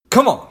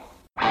Come on.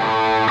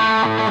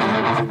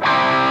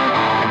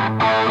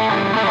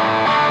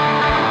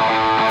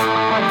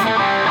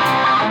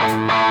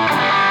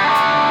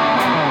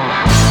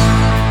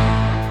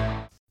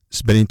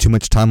 Spending too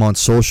much time on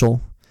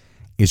social?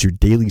 Is your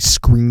daily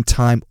screen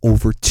time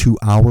over 2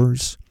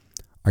 hours?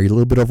 Are you a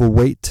little bit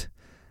overweight?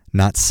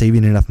 Not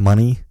saving enough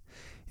money?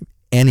 If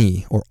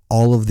any or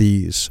all of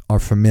these are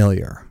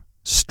familiar,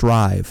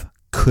 Strive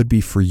could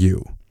be for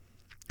you.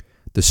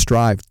 The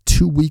Strive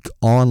 2-week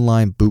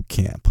online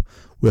bootcamp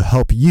will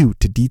help you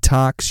to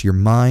detox your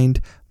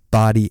mind,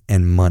 body,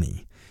 and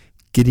money,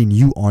 getting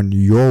you on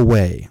your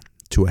way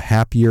to a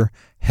happier,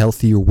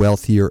 healthier,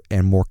 wealthier,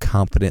 and more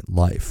confident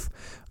life.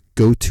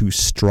 Go to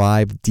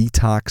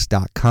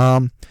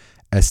strivedetox.com,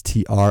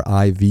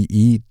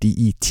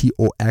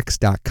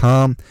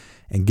 strivedetox.com,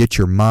 and get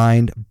your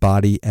mind,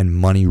 body, and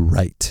money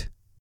right.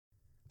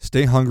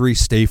 Stay hungry,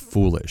 stay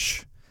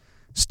foolish.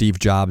 Steve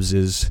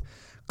Jobs'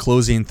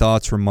 closing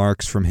thoughts,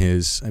 remarks from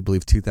his, I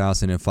believe,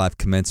 2005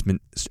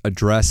 commencement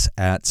address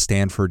at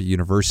Stanford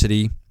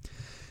University.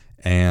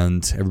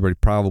 And everybody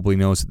probably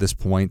knows at this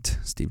point,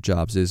 Steve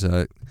Jobs is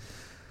a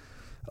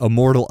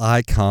mortal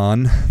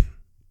icon.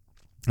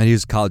 And he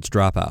was a college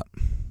dropout.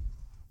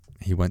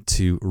 He went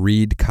to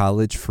Reed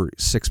College for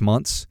 6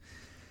 months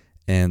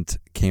and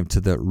came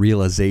to the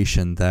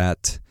realization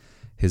that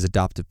his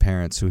adoptive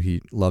parents, who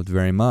he loved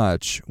very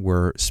much,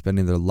 were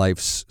spending their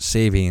life's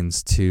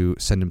savings to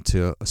send him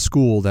to a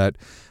school that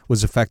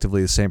was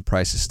effectively the same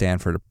price as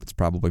Stanford. It's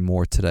probably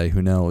more today,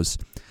 who knows.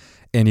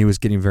 And he was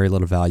getting very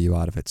little value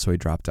out of it, so he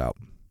dropped out.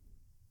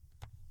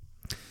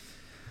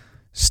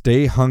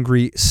 Stay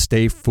hungry,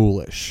 stay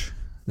foolish.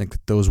 I think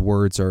that those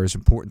words are as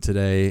important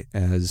today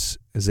as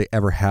they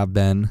ever have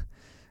been,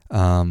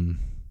 and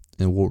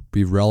will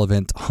be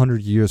relevant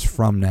 100 years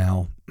from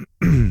now.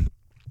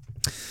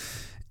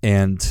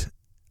 And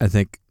I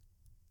think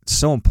it's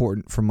so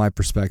important from my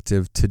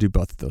perspective to do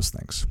both of those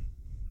things.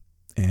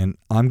 And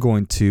I'm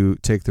going to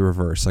take the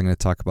reverse. I'm going to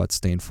talk about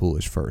staying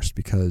foolish first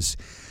because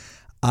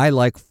I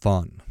like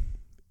fun.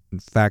 In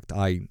fact,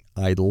 I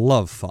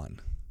love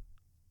fun.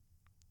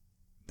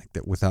 I think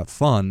that without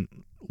fun,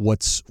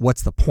 what's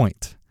the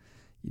point?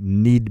 You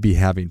need to be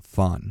having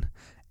fun,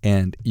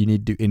 and you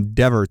need to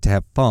endeavor to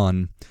have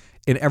fun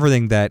in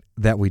everything that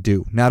we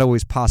do. Not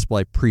always possible,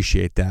 I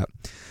appreciate that,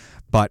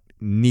 but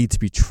need to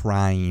be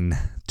trying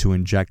to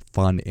inject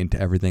fun into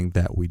everything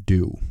that we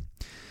do.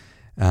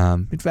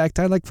 In fact,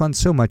 I like fun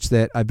so much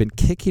that I've been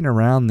kicking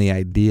around the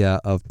idea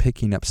of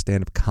picking up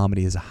stand-up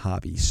comedy as a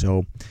hobby.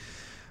 So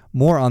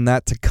more on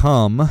that to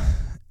come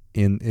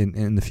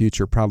in the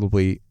future.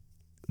 Probably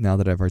now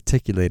that I've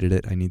articulated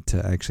it, I need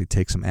to actually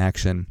take some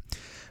action.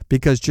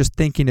 Because just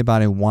thinking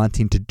about it and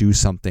wanting to do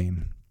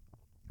something,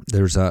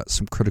 there's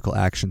some critical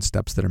action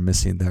steps that are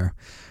missing there.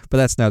 But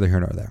that's neither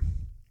here nor there.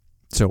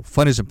 So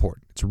fun is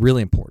important. It's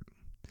really important.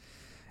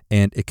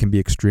 And it can be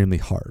extremely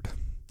hard.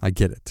 I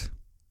get it.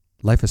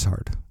 Life is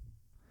hard.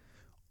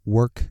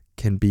 Work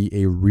can be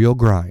a real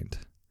grind.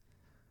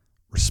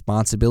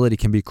 Responsibility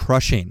can be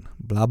crushing.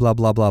 Blah, blah,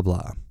 blah, blah,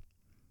 blah.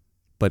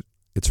 But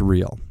it's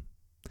real.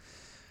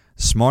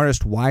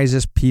 Smartest,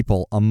 wisest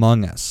people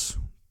among us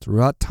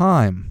throughout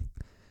time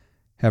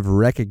have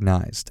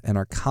recognized and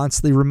are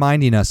constantly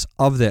reminding us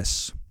of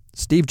this.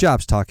 Steve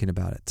Jobs talking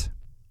about it.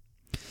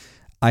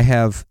 I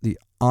have the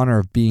honor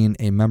of being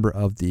a member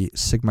of the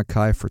Sigma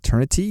Chi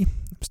fraternity.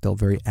 I'm still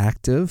very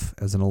active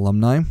as an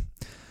alumni.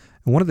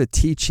 And one of the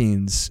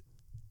teachings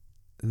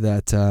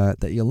that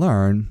you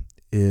learn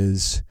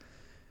is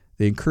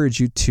they encourage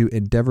you to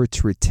endeavor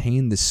to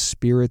retain the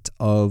spirit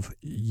of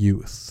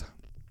youth.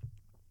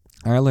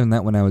 I learned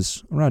that when I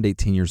was around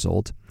 18 years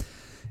old.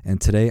 And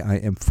today I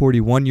am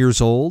 41 years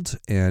old,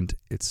 and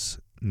it's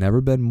never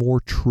been more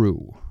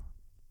true.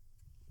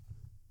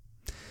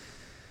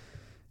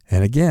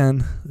 And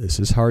again, this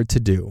is hard to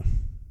do.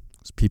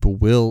 People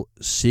will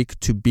seek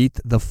to beat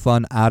the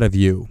fun out of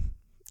you.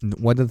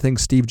 One of the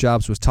things Steve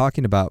Jobs was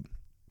talking about,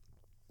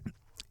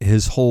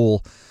 his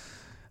whole,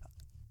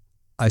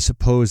 I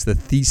suppose, the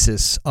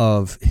thesis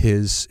of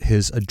his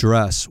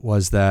address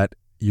was that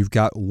you've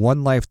got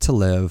one life to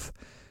live,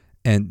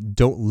 and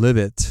don't live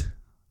it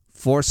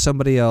for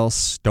somebody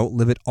else. Don't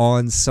live it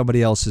on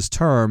somebody else's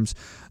terms.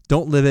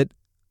 Don't live it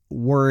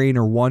worrying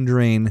or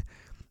wondering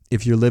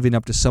if you're living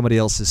up to somebody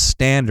else's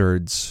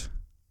standards.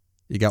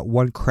 You got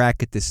one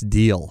crack at this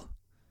deal.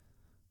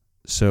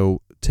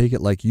 So take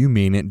it like you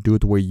mean it and do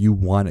it the way you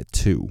want it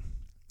to.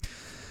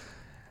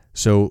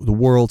 So the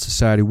world,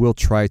 society will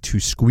try to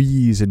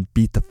squeeze and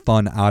beat the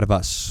fun out of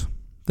us.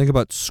 Think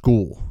about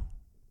school.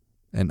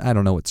 And I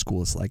don't know what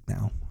school is like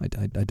now. I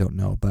don't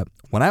know. But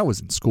when I was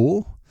in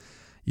school,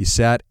 you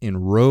sat in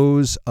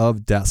rows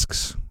of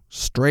desks,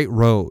 straight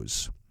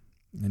rows,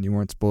 and you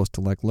weren't supposed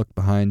to look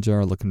behind you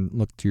or look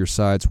to your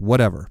sides,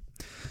 whatever.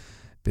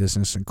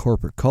 Business and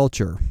corporate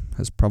culture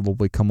has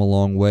probably come a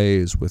long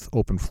ways with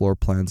open floor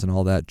plans and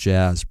all that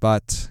jazz,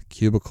 but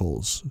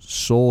cubicles,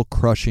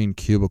 soul-crushing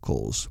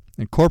cubicles,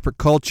 and corporate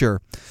culture,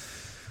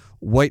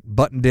 white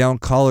button-down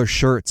collar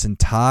shirts and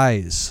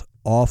ties,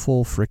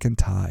 awful frickin'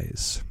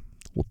 ties.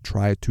 will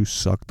try to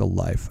suck the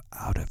life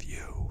out of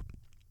you.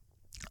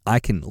 I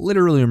can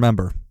literally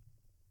remember,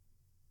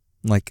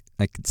 like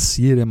I could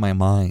see it in my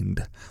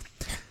mind.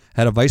 I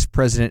had a vice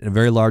president in a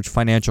very large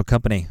financial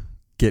company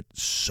get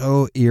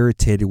so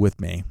irritated with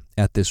me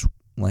at this,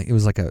 like it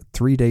was like a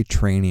 3-day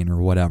training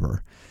or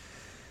whatever.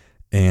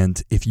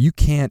 And if you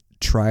can't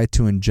try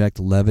to inject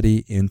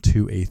levity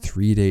into a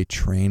 3-day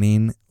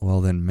training,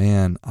 well then,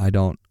 man, I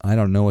don't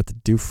know what to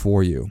do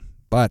for you.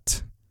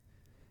 But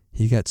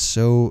he got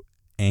so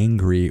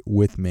angry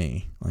with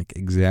me, like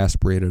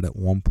exasperated at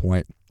one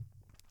point.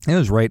 It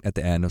was right at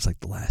the end. It was like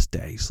the last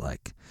day. He's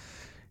like,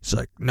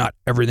 not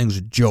everything's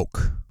a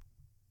joke.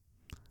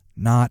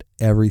 Not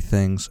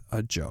everything's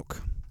a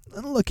joke.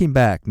 And looking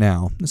back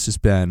now, this has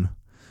been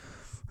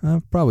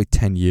probably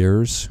 10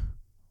 years.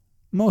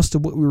 Most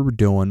of what we were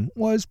doing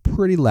was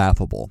pretty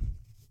laughable.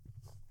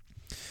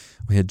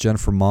 We had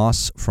Jennifer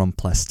Moss from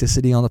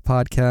Plasticity on the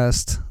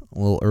podcast a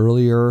little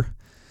earlier,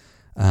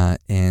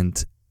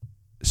 and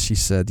she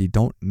said, you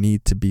don't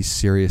need to be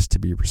serious to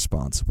be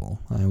responsible.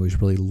 I always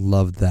really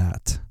loved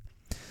that.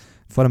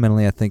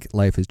 Fundamentally, I think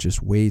life is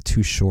just way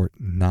too short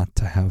not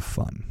to have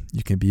fun.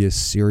 You can be a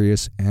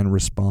serious and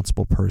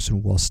responsible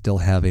person while still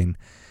having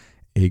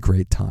a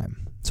great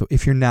time. So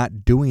if you're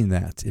not doing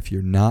that, if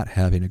you're not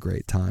having a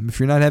great time, if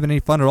you're not having any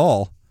fun at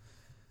all,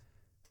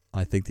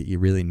 I think that you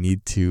really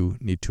need to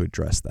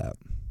address that.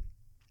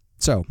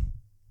 So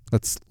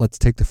let's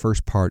take the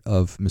first part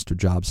of Mr.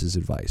 Jobs'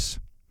 advice.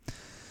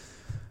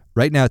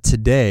 Right now,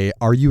 today,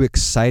 are you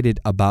excited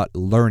about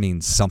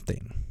learning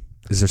something?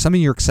 Is there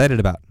something you're excited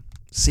about?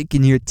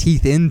 Sinking your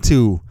teeth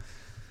into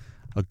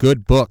a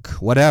good book,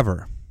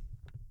 whatever,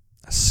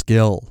 a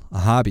skill, a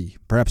hobby.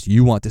 Perhaps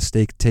you want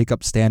to take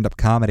up stand-up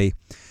comedy.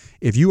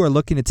 If you are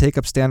looking to take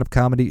up stand-up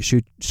comedy,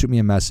 shoot me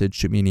a message,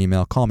 shoot me an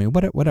email, call me,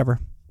 whatever,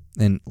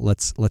 and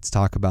let's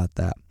talk about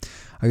that.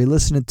 Are you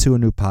listening to a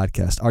new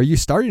podcast? Are you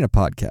starting a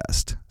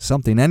podcast?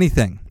 Something,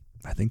 anything.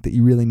 I think that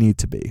you really need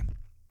to be.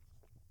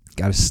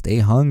 Got to stay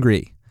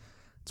hungry.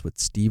 That's what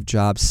Steve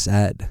Jobs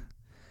said.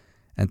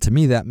 And to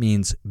me, that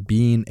means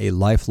being a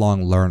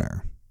lifelong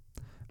learner,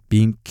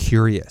 being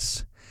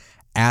curious,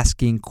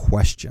 asking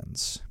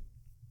questions.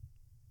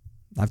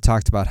 I've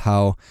talked about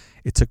how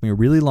it took me a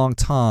really long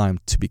time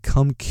to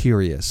become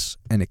curious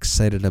and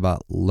excited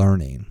about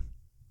learning.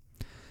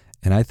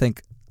 And I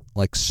think,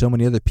 like so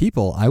many other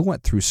people, I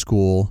went through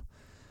school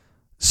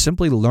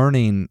simply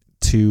learning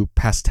to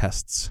pass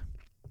tests.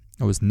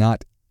 I was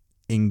not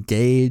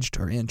engaged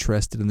or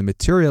interested in the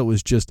material. It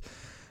was just,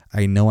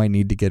 I know I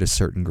need to get a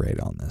certain grade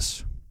on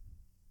this.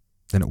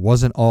 And it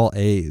wasn't all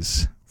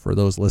A's for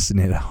those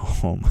listening at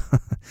home.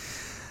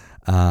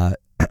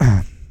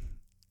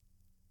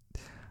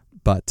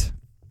 But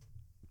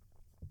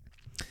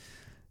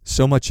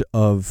so much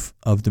of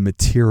the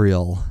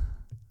material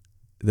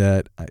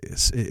that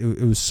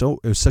it was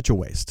such a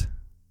waste.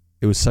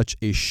 It was such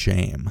a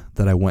shame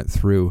that I went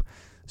through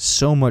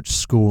so much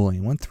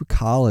schooling, went through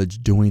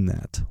college doing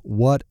that.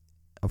 What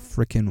a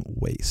freaking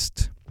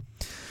waste.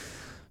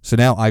 So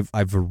now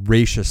I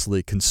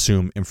voraciously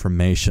consume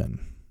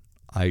information.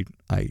 I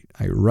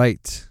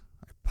write,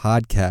 I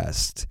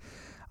podcast,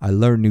 I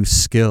learn new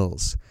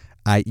skills,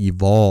 I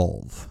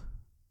evolve.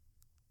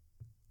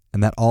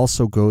 And that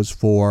also goes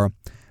for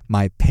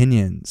my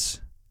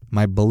opinions,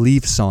 my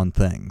beliefs on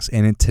things.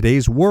 And in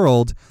today's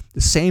world,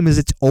 the same as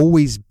it's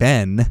always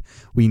been,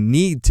 we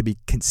need to be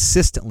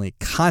consistently,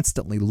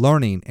 constantly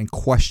learning and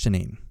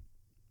questioning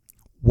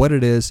what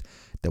it is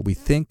that we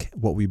think,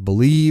 what we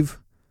believe,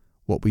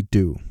 what we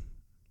do.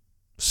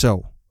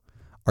 So,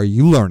 are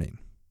you learning?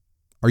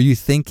 Are you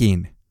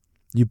thinking?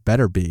 You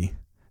better be.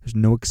 There's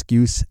no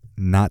excuse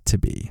not to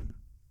be.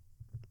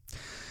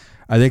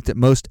 I think that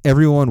most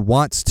everyone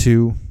wants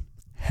to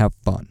have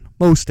fun.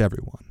 Most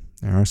everyone.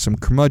 There are some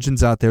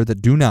curmudgeons out there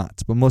that do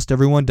not, but most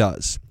everyone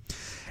does.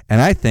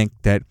 And I think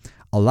that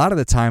a lot of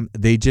the time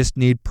they just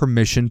need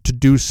permission to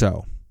do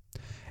so.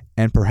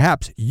 And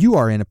perhaps you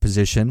are in a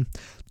position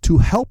to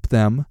help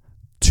them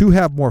to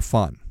have more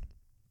fun.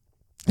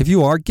 If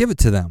you are, give it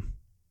to them.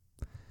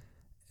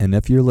 And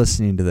if you're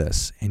listening to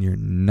this and you're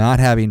not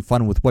having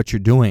fun with what you're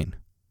doing,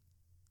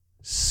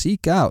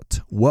 seek out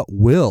what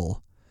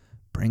will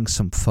bring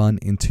some fun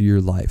into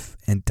your life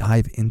and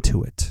dive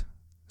into it.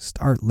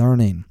 Start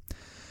learning.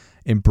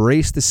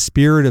 Embrace the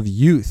spirit of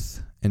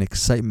youth and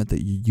excitement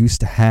that you used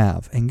to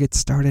have and get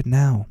started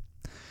now.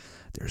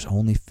 There's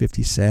only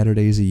 50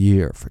 Saturdays a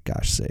year, for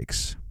gosh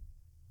sakes.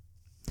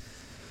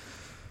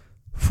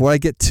 Before I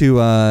get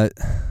to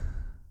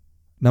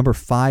number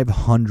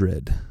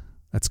 500,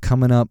 that's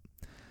coming up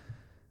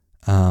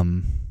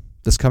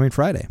this coming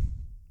Friday.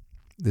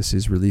 This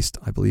is released,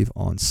 I believe,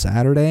 on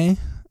Saturday.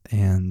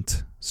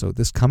 And so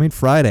this coming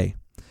Friday,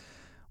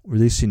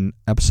 releasing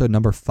episode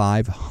number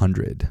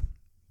 500.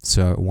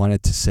 So I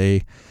wanted to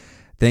say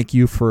thank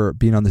you for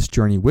being on this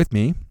journey with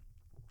me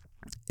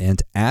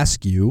and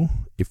ask you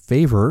a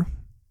favor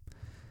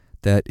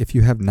that if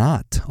you have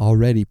not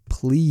already,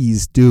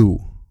 please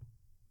do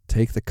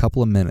take the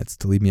couple of minutes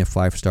to leave me a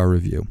 5-star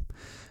review.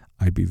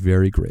 I'd be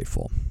very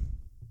grateful.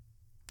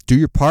 Do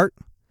your part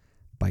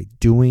by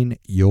doing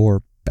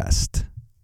your best.